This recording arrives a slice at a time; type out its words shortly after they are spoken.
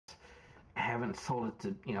haven't sold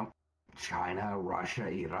it to, China, Russia,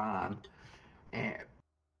 Iran, and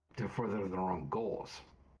to further their own goals.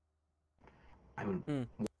 I mean,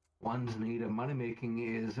 Hmm. one's need of money making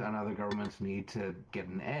is another government's need to get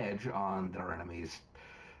an edge on their enemies'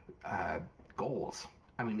 uh, goals.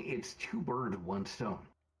 I mean, it's two birds, one stone.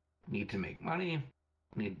 Need to make money,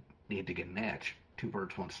 need need to get an edge. Two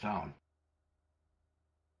birds, one stone.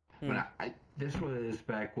 I Hmm. mean, this was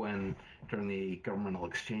back when, during the governmental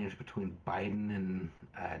exchange between Biden and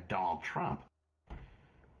Donald Trump.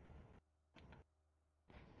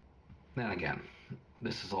 Then again,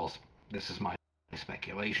 this is my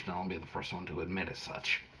speculation. I'll be the first one to admit as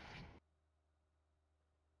such.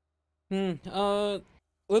 Hmm.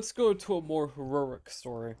 Let's go to a more heroic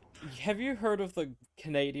story. Have you heard of the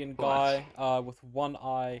Canadian But guy with one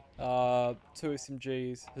eye, two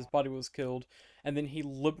SMGs, his buddy was killed, and then he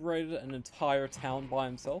liberated an entire town by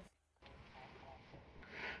himself?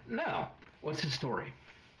 no, what's his story?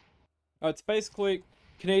 It's basically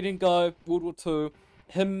Canadian guy, World War Two.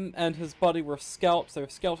 Him and his buddy were scouts. They were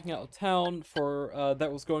scouting out a town for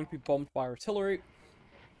that was going to be bombed by artillery.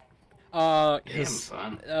 Damn,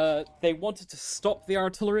 son. They wanted to stop the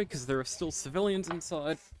artillery because there are still civilians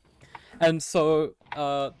inside, and so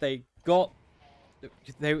they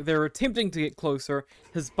were attempting to get closer.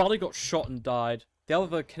 His buddy got shot and died. The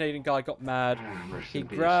other Canadian guy got mad. Rest He in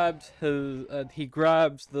peace.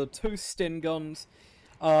 grabbed the two Sten guns.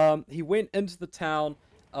 He went into the town,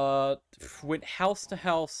 went house to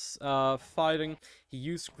house, fighting. He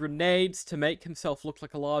used grenades to make himself look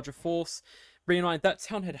like a larger force. Bear in mind, that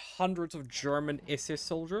town had hundreds of German SS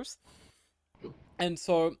soldiers. And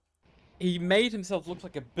so, he made himself look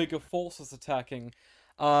like a bigger force was attacking.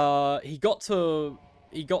 He got to,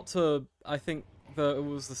 I think, it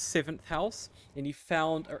was the 7th house, and he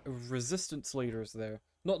found resistance leaders there.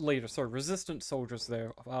 Not leaders, sorry, resistance soldiers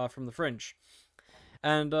there, from the French.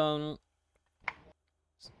 And,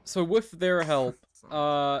 so with their help,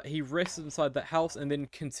 he rested inside that house and then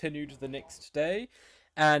continued the next day,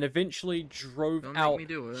 and eventually drove out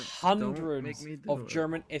hundreds of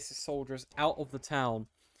German SS soldiers out of the town.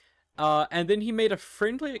 And then he made a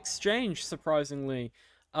friendly exchange, surprisingly,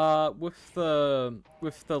 with the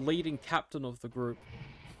leading captain of the group.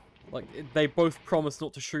 Like, they both promised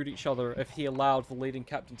not to shoot each other if he allowed the leading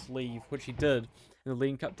captain to leave, which he did, and the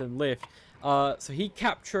leading captain left. So he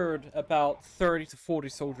captured about 30 to 40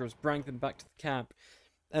 soldiers, brought them back to the camp,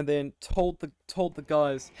 and then told the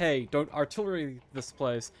guys, "Hey, don't artillery this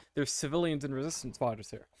place. There's civilians and resistance fighters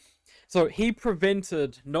here." So he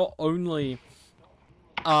prevented not only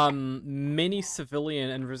many civilian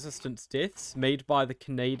and resistance deaths made by the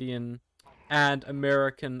Canadian and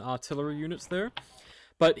American artillery units there,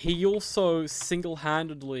 but he also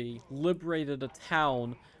single-handedly liberated a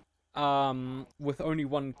town with only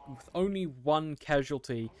one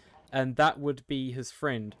casualty, and that would be his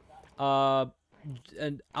friend.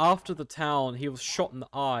 And after the town, he was shot in the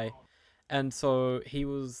eye, and so he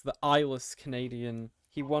was the eyeless Canadian.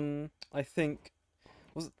 He won, I think,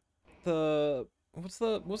 was it the what's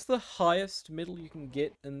the highest medal you can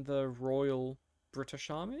get in the Royal British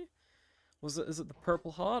Army? Is it the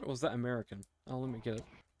Purple Heart, or was that American? Oh, let me get it.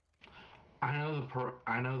 I know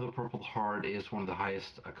the Purple Heart is one of the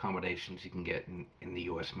highest accommodations you can get in the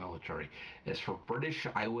U.S. military. As for British,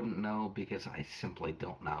 I wouldn't know because I simply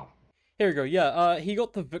don't know. Here we go. Yeah, he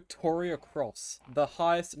got the Victoria Cross, the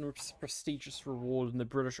highest and prestigious reward in the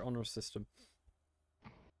British honor system.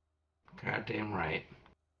 Goddamn right.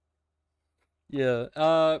 Yeah.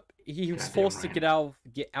 He was Goddamn forced to right.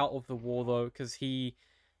 get out of the war though, because he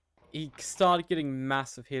started getting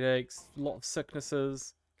massive headaches, a lot of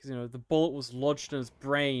sicknesses, because the bullet was lodged in his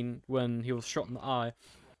brain when he was shot in the eye.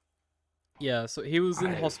 Yeah, so he was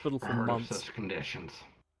in hospital for heard months. of such conditions.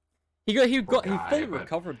 He fully but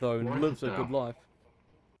recovered though and worth lived it, a good though. life.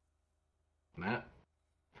 Nah,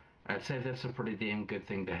 I'd say that's a pretty damn good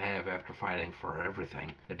thing to have after fighting for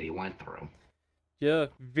everything that he went through. Yeah,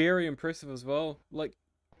 very impressive as well. Like,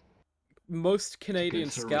 most Canadian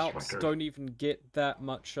scouts record. don't even get that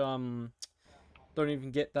much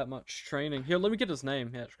training. Here, let me get his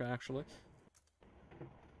name actually.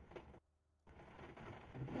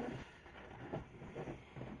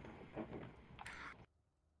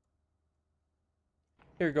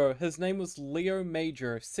 Here we go. His name was Leo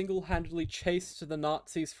Major, single-handedly chased the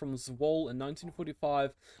Nazis from Zwolle in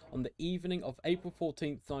 1945. On the evening of April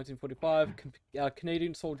 14th, 1945,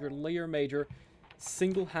 Canadian soldier Leo Major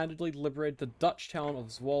single-handedly liberated the Dutch town of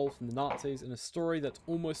Zwolle from the Nazis in a story that's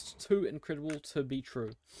almost too incredible to be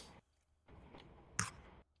true.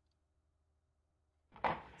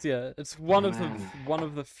 So yeah, it's one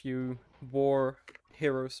of the few war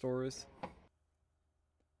hero stories.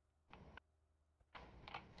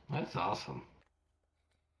 That's awesome.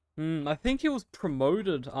 I think he was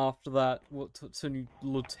promoted after that to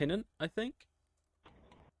lieutenant, I think.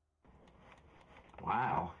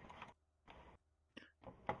 Wow.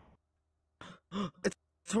 It's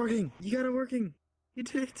working! You got it working! You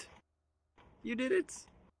did it! You did it!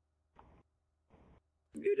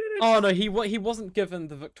 You did it! Oh no, he wasn't given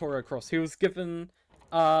the Victoria Cross. He was given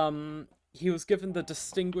the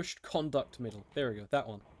Distinguished Conduct Medal. There we go, that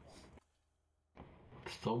one.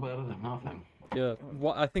 Still better than nothing. Yeah,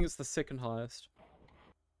 I think it's the second highest.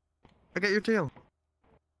 I got your tail.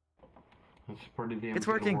 That's a pretty damn It's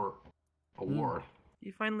good working. award.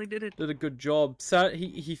 You finally did it. Did a good job. So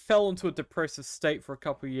he fell into a depressive state for a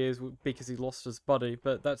couple of years because he lost his buddy,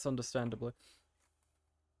 but that's understandably.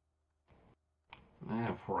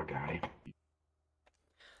 Poor guy.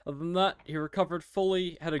 Other than that, he recovered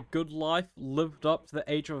fully, had a good life, lived up to the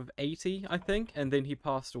age of 80, I think, and then he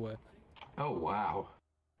passed away. Oh, wow.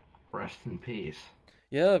 Rest in peace.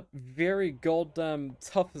 Yeah, very goddamn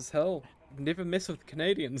tough as hell. Never mess with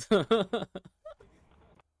Canadians.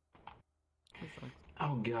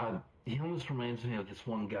 Oh, God. He almost reminds me of this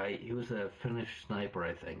one guy. He was a Finnish sniper,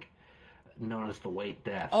 I think, known as the White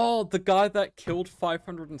Death. Oh, the guy that killed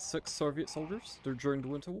 506 Soviet soldiers during the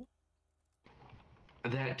Winter War?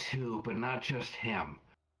 That too, but not just him.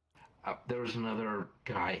 There was another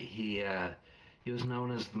guy. He was known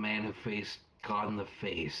as the man who faced God in the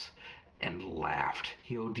face and laughed.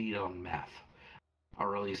 He OD'd on meth,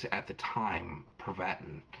 or at least at the time,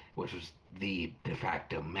 Pervitin, which was the de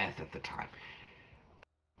facto meth at the time.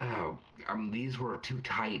 Oh, these were two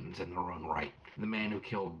titans in their own right. The man who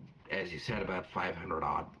killed, as you said, about 500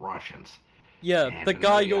 odd Russians. Yeah, and the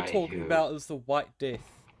guy you're talking about is the White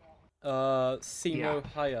Death. Simo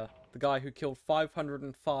Haya, the guy who killed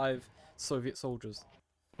 505 Soviet soldiers.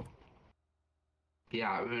 Yeah,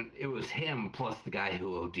 I mean, it was him plus the guy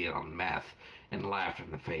who OD'd on meth and laughed in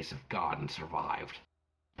the face of God and survived.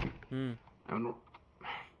 I mean,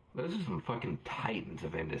 those are some fucking titans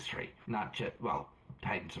of industry. Not just, well,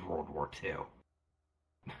 titans of World War II.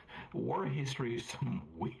 War history is some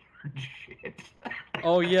weird shit.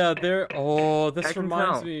 Oh yeah, this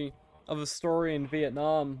reminds me of a story in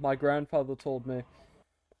Vietnam my grandfather told me.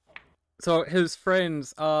 So his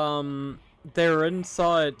friends, they're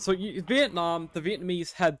inside. So Vietnam, the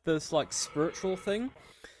Vietnamese had this like spiritual thing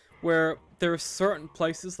where there are certain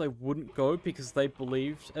places they wouldn't go because they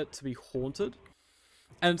believed it to be haunted.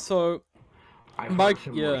 And so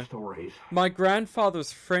stories. My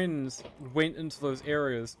grandfather's friends went into those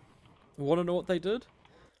areas. Want to know what they did?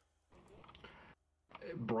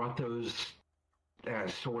 It brought those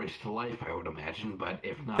stories to life, I would imagine, but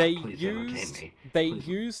if not, please entertain me. They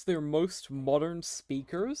used their most modern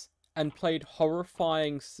speakers and played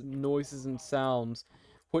horrifying noises and sounds,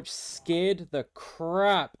 which scared the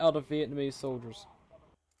crap out of Vietnamese soldiers.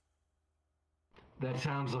 That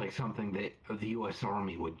sounds like something that the U.S.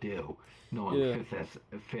 Army would do, knowing 5th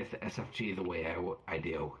SFG the way I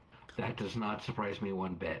do. That does not surprise me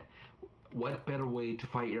one bit. What better way to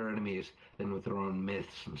fight your enemies than with their own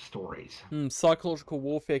myths and stories? Psychological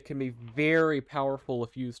warfare can be very powerful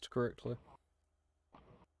if used correctly.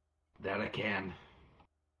 That I can.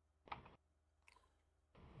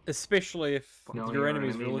 Especially if your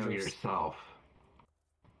enemy's religious. Know yourself.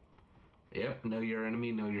 Yep, know your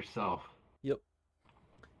enemy, know yourself. Yep.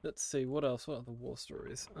 Let's see, what else? What other war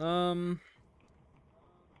stories?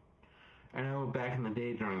 I know back in the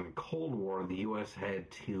day during the Cold War, the U.S. had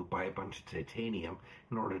to buy a bunch of titanium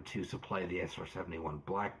in order to supply the SR-71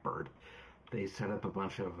 Blackbird. They set up a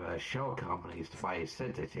bunch of shell companies to buy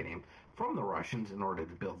said titanium from the Russians in order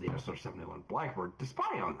to build the SR-71 Blackbird to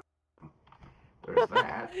spy on them. There's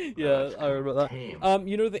that. Yeah, I remember that. Tame.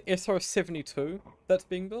 You know the SR-72 that's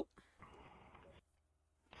being built?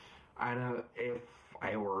 I know, if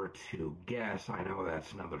I were to guess, I know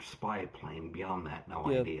that's another spy plane. Beyond that, no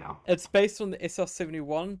idea. It's based on the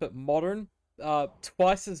SR-71, but modern,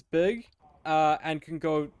 twice as big, and can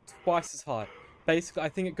go twice as high. Basically, I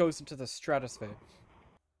think it goes into the stratosphere.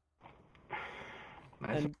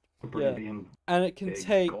 That's a pretty damn and it can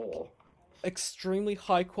take goal. Extremely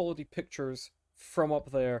high quality pictures from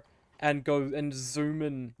up there and go and zoom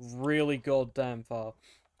in really goddamn far.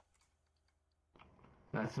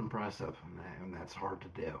 That's impressive, and that's hard to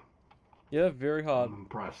do. Yeah, very hard. I'm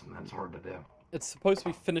impressed, and that's hard to do. It's supposed to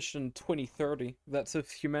be finished in 2030. That's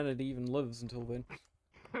if humanity even lives until then.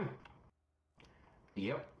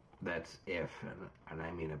 Yep, that's if, and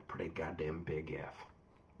I mean a pretty goddamn big if.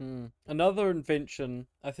 Another invention,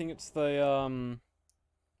 I think it's the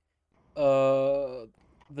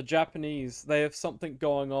Japanese. They have something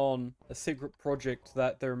going on, a secret project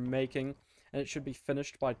that they're making, and it should be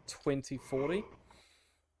finished by 2040.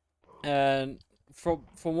 And from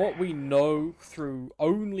what we know through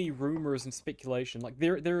only rumors and speculation, like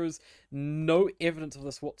there is no evidence of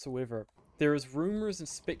this whatsoever. There is rumors and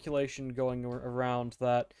speculation going around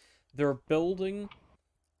that they're building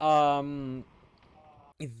the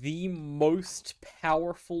most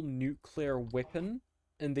powerful nuclear weapon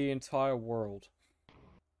in the entire world.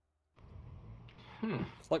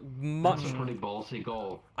 Like much. That's a pretty ballsy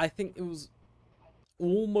goal. I think it was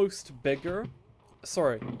almost bigger.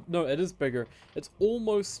 Sorry, no, it is bigger. It's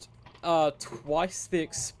almost twice the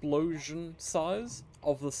explosion size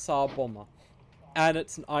of the Tsar bomber, and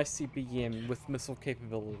it's an ICBM with missile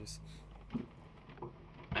capabilities.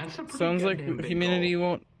 Sounds like humanity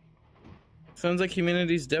won't. Sounds like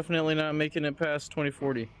humanity's definitely not making it past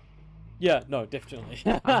 2040. Yeah, no, definitely.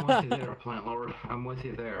 I'm with you there, Plant Lord. I'm with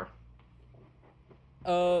you there.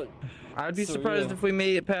 I'd be surprised if we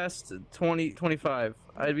made it past 2025.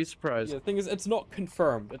 I'd be surprised. Yeah, the thing is, it's not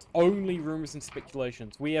confirmed. It's only rumors and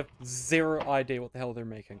speculations. We have zero idea what the hell they're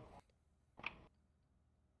making.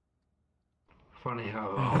 Funny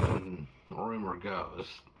how often rumor goes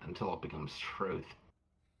until it becomes truth.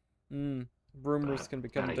 Rumors can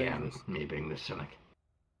become dangerous. Me being the cynic.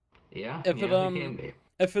 Yeah, if it can be.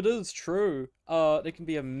 If it is true, it can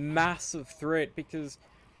be a massive threat because,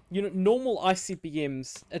 you know, normal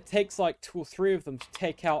ICBMs, it takes like 2 or 3 of them to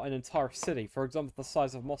take out an entire city, for example, the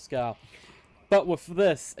size of Moscow. But with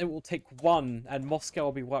this, it will take 1, and Moscow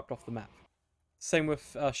will be wiped off the map. Same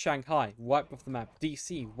with Shanghai, wiped off the map.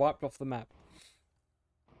 DC, wiped off the map.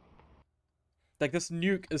 Like, this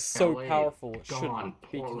nuke is so LA, powerful, it gone.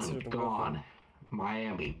 should be Portland, considered a gone. weapon.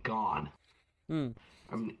 Miami, gone. I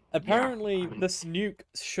mean, apparently, this nuke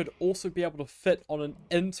should also be able to fit on an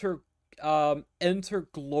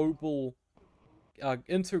interglobal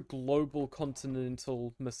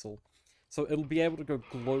continental missile. So it'll be able to go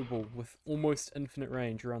global with almost infinite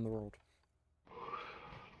range around the world.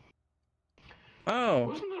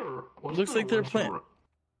 Oh, looks like they're planning.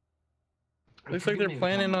 Looks like they're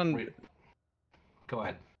planning on. Go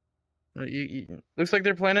ahead. Looks like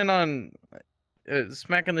they're planning on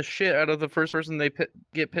smacking the shit out of the first person they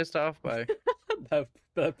get pissed off by.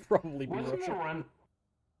 That'd probably be Russia.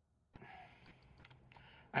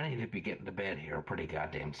 I need to be getting to bed here pretty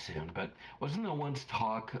goddamn soon, but wasn't there once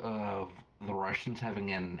talk of the Russians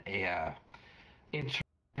having an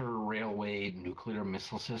inter-railway nuclear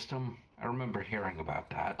missile system? I remember hearing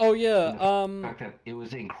about that. Oh yeah, the fact that it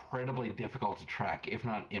was incredibly difficult to track, if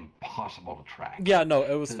not impossible to track. Yeah, no,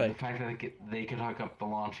 it was fake. The fact that they could hook up the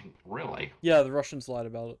launching, really? Yeah, the Russians lied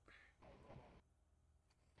about it.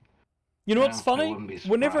 You know what's funny?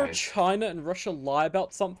 Whenever China and Russia lie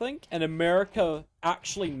about something, and America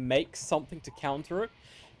actually makes something to counter it,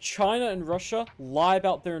 China and Russia lie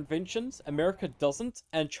about their inventions, America doesn't,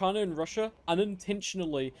 and China and Russia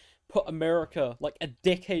unintentionally put America like a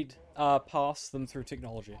decade past them through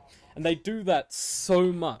technology. And they do that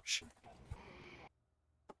so much.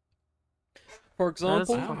 For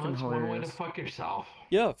example, that's one way to fuck yourself.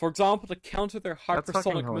 Yeah, for example, to counter their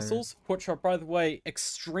hypersonic missiles, which are, by the way,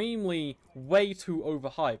 extremely way too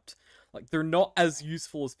overhyped. Like, they're not as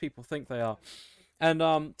useful as people think they are. And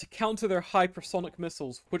to counter their hypersonic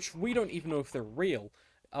missiles, which we don't even know if they're real,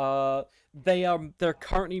 they're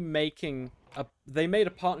currently making they made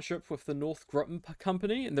a partnership with the North Grumman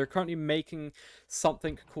company, and they're currently making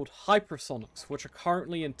something called hypersonics, which are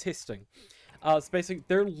currently in testing. It's basically,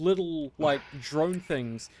 they're little, like, drone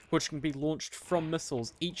things which can be launched from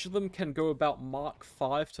missiles. Each of them can go about Mach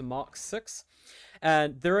 5 to Mach 6,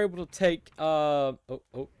 and they're able to take,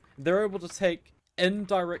 they're able to take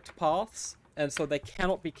indirect paths, and so they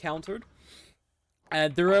cannot be countered,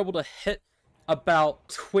 and they're able to hit about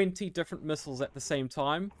 20 different missiles at the same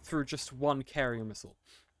time through just one carrier missile.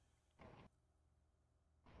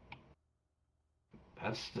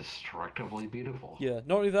 That's destructively beautiful. Yeah,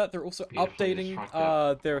 not only that, they're also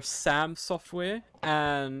updating their SAM software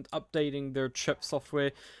and updating their chip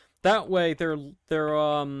software. That way, their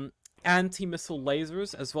anti-missile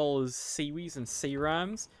lasers, as well as Seawees and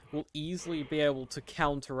CRAMs, will easily be able to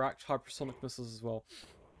counteract hypersonic missiles as well.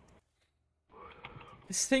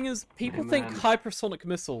 This thing is, people think hypersonic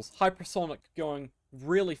missiles, hypersonic going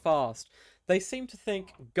really fast. They seem to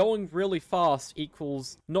think going really fast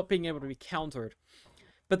equals not being able to be countered.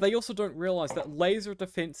 But they also don't realize that laser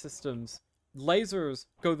defense systems, lasers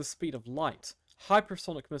go the speed of light.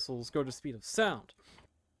 Hypersonic missiles go the speed of sound.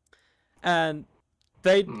 And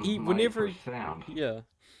they, whenever, yeah,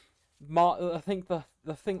 I think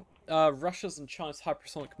Russia's and China's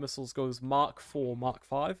hypersonic missiles goes Mach 4, Mach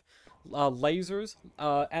 5. Lasers,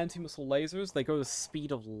 anti-missile lasers, they go the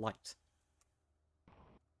speed of light.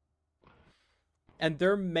 and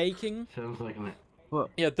they're making... Sounds like an...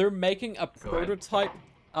 Yeah, they're making a prototype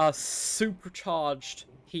supercharged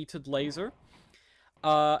heated laser.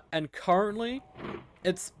 And currently,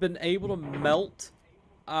 it's been able to melt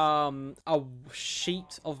a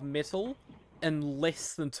sheet of metal in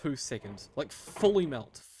less than 2 seconds. Like, fully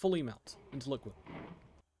melt into liquid.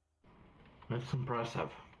 That's impressive.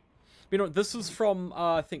 You know, this was from,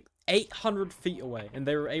 I think, 800 feet away, and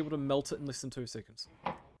they were able to melt it in less than 2 seconds.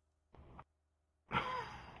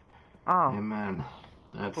 Oh. Hey, man.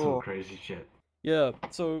 That's Cool. some crazy shit. Yeah,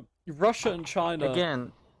 so Russia and China...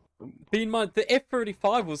 Again... Bear in mind, the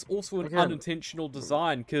F-35 was also an unintentional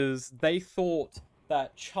design, because they thought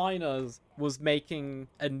that China was making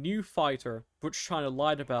a new fighter, which China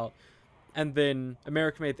lied about, and then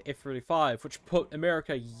America made the F-35, which put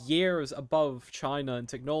America years above China in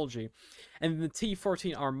technology. And the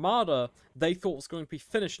T-14 Armada, they thought was going to be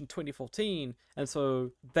finished in 2014, and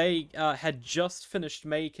so they had just finished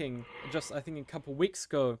making, just I think a couple weeks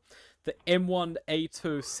ago, the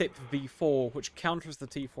M1A2 SEP V4, which counters the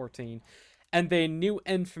T-14, and then new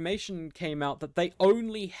information came out that they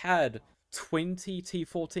only had 20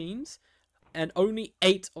 T-14s, and only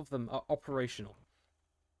 8 of them are operational.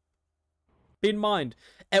 Bear in mind,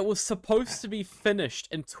 it was supposed to be finished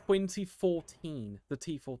in 2014, the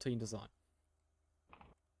T-14 design.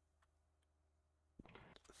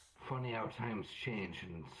 Funny how times change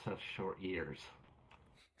in such short years.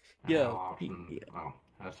 Yeah. How often, well,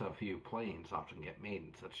 that's how few planes often get made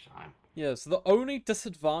in such time. Yeah, so the only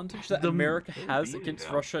disadvantage that America has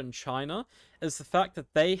against Russia and China is the fact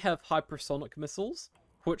that they have hypersonic missiles,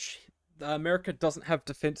 which America doesn't have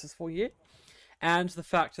defenses for yet, and the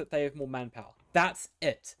fact that they have more manpower. That's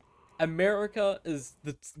it. America is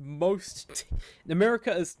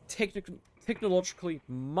America is technologically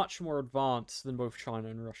much more advanced than both China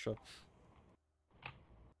and Russia.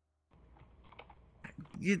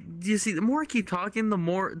 You see, the more I keep talking, the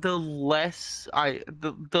less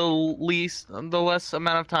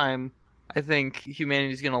amount of time I think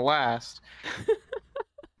humanity's gonna last.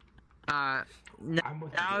 Now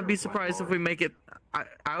I'd be surprised if we make it.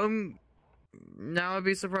 Now I'd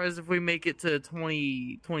be surprised if we make it to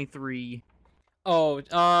 2023. Oh,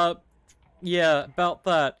 yeah, about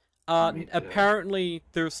that. Apparently,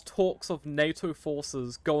 there's talks of NATO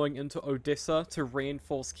forces going into Odessa to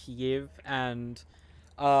reinforce Kiev and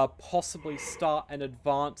possibly start an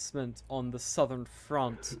advancement on the southern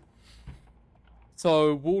front.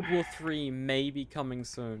 So World War III may be coming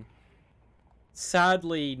soon.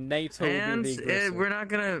 Sadly, NATO will be the aggressor.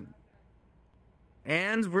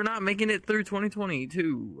 We're not making it through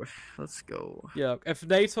 2022. Let's go. Yeah, if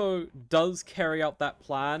NATO does carry out that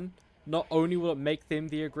plan, not only will it make them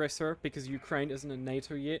the aggressor, because Ukraine isn't in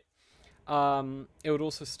NATO yet, it would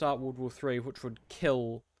also start World War III, which would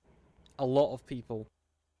kill a lot of people.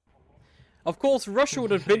 Of course, Russia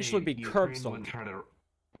would eventually be curb-stomped.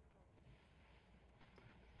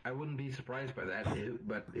 I wouldn't be surprised by that,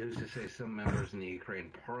 but who's to say some members in the Ukraine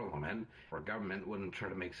parliament or government wouldn't try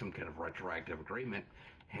to make some kind of retroactive agreement,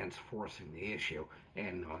 hence forcing the issue,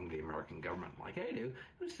 and knowing the American government like I do,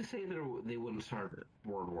 who's to say that they wouldn't start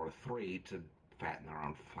World War III to fatten their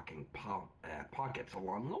own fucking pockets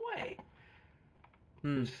along the way?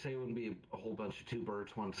 Who's to say it wouldn't be a whole bunch of 2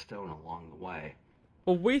 birds, 1 stone along the way?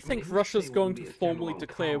 Well, we think Russia's going to formally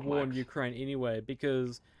declare war on Ukraine anyway,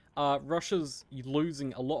 because Russia's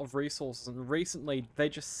losing a lot of resources, and recently they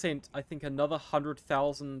just sent, I think, another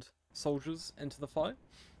 100,000 soldiers into the fight.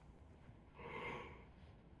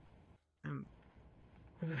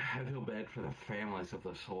 I feel bad for the families of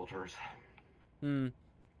the soldiers. There's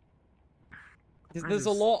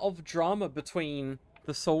a lot of drama between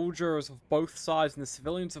the soldiers of both sides and the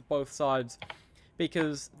civilians of both sides,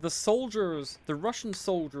 because the Russian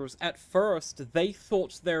soldiers, at first, they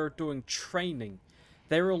thought they were doing training.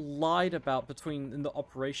 They were lied about in the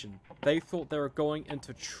operation. They thought they were going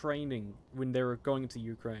into training when they were going into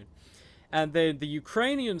Ukraine. And then the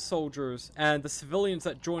Ukrainian soldiers and the civilians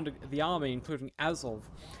that joined the army, including Azov,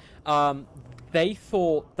 they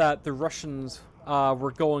thought that the Russians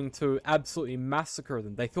were going to absolutely massacre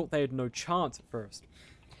them. They thought they had no chance at first.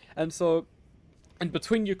 And so, and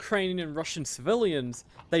between Ukrainian and Russian civilians,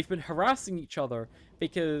 they've been harassing each other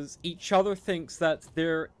because each other thinks that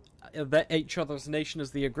each other's nation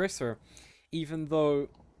is the aggressor, even though,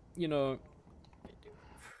 you know...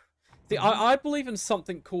 I believe in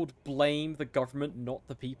something called blame the government, not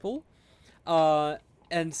the people.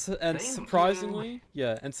 And surprisingly,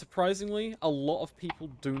 a lot of people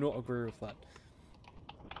do not agree with that.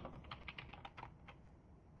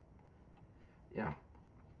 Yeah.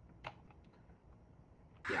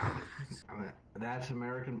 Yeah. I mean, that's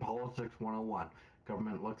American Politics 101.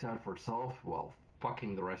 Government looks out for itself, well,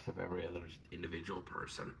 fucking the rest of every other individual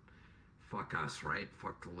person. Fuck us, right?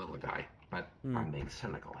 Fuck the little guy. But I'm being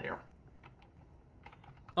cynical here.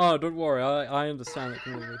 Oh, don't worry, I understand that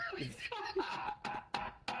completely.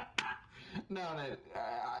 No,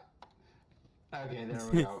 okay, there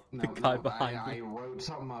we go. No, The guy behind I wrote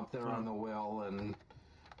something up there on the will, and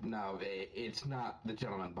no, it's not the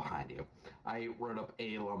gentleman behind you. I wrote up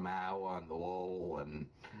a Lamau on the wall, and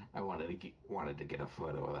I wanted to get a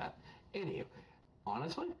photo of that. Anyway,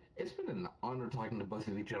 honestly, it's been an honor talking to both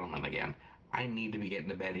of you gentlemen again. I need to be getting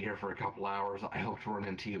to bed here for a couple hours. I hope to run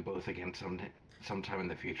into you both again sometime in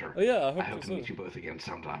the future. Oh yeah, I hope to meet you both again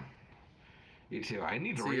sometime. You too. I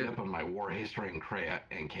need to read up on my war history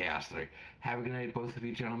and chaos theory. Have a good night, both of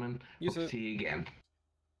you gentlemen. Hope to see you again.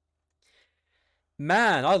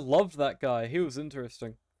 Man, I loved that guy. He was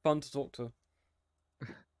interesting. Fun to talk to.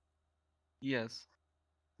 Yes.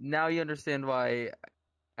 Now you understand why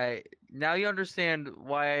I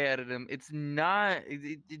added him. It's not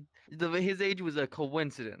his age was a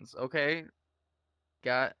coincidence, okay?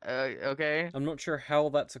 Okay. I'm not sure how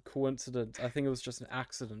that's a coincidence. I think it was just an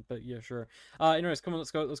accident, but yeah, sure. Anyways, come on,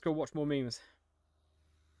 let's go watch more memes.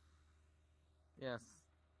 Yes.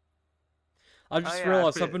 I just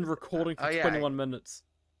realized I've been recording for 21 minutes.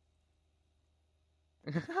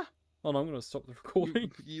 Oh no, I'm gonna stop the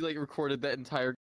recording. You like recorded that entire